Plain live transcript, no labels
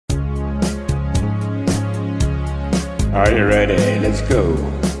Are you ready? Let's go.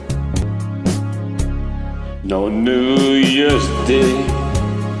 No New Year's Day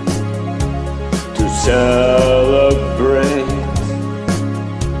to celebrate.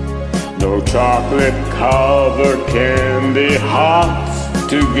 No chocolate-covered candy hearts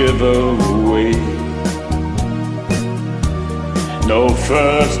to give away. No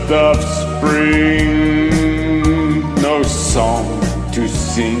first of spring, no song to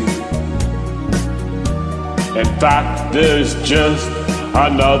sing. In fact, there's just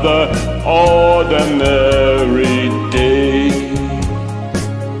another ordinary day.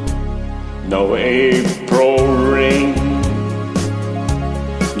 No April rain,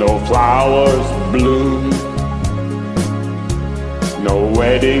 no flowers bloom, no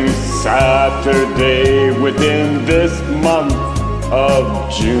wedding Saturday within this month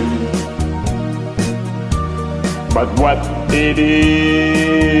of June. But what it is,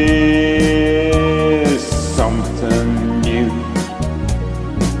 something new.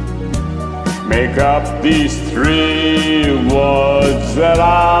 Make up these three words that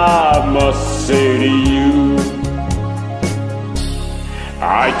I must say to you.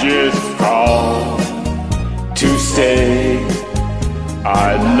 I just called to say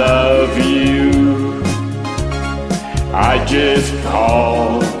I love you. I just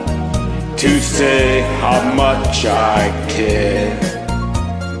called to say how much I care.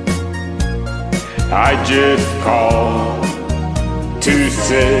 I just called to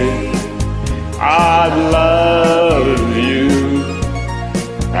say I love you,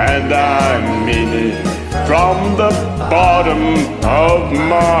 and I mean it from the bottom of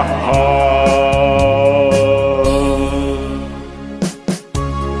my heart.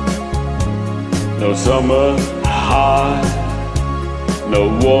 No summer high, no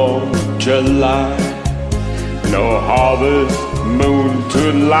warm July, no harvest moon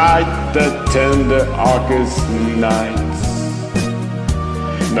to light the tender August nights,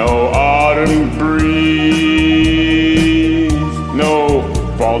 no autumn breeze, no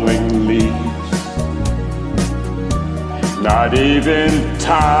falling leaves, not even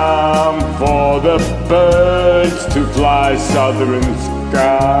time for the birds to fly southern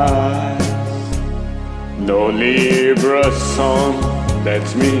skies. No Libra sun,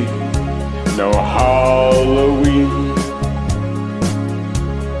 that's me. No Halloween,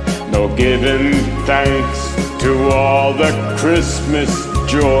 no giving thanks to all the Christmas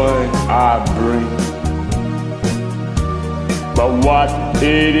joy I bring. But what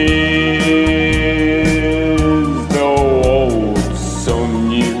it is, though old, so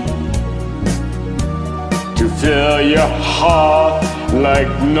new, to fill your heart like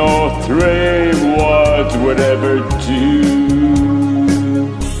no three words would ever do.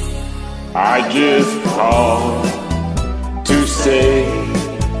 I just called to say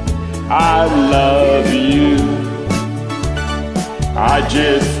I love you. I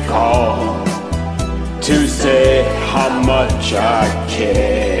just called to say how much I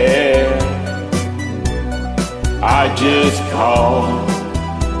care. I just called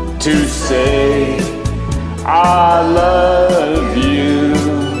to say I love you,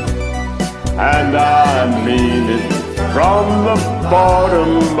 and I mean it from the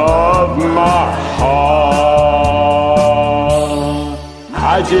bottom of my heart.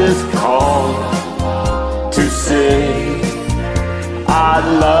 I just called to say I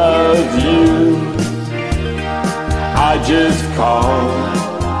love you. I just called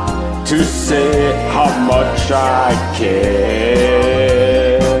to say how much I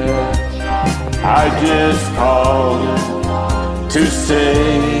care. I just called to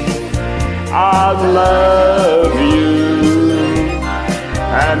say I love you,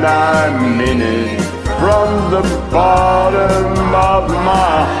 and I mean it from the bottom of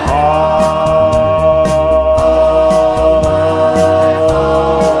my heart.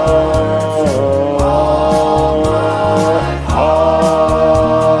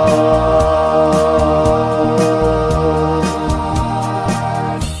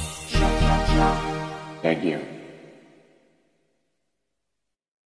 Thank you.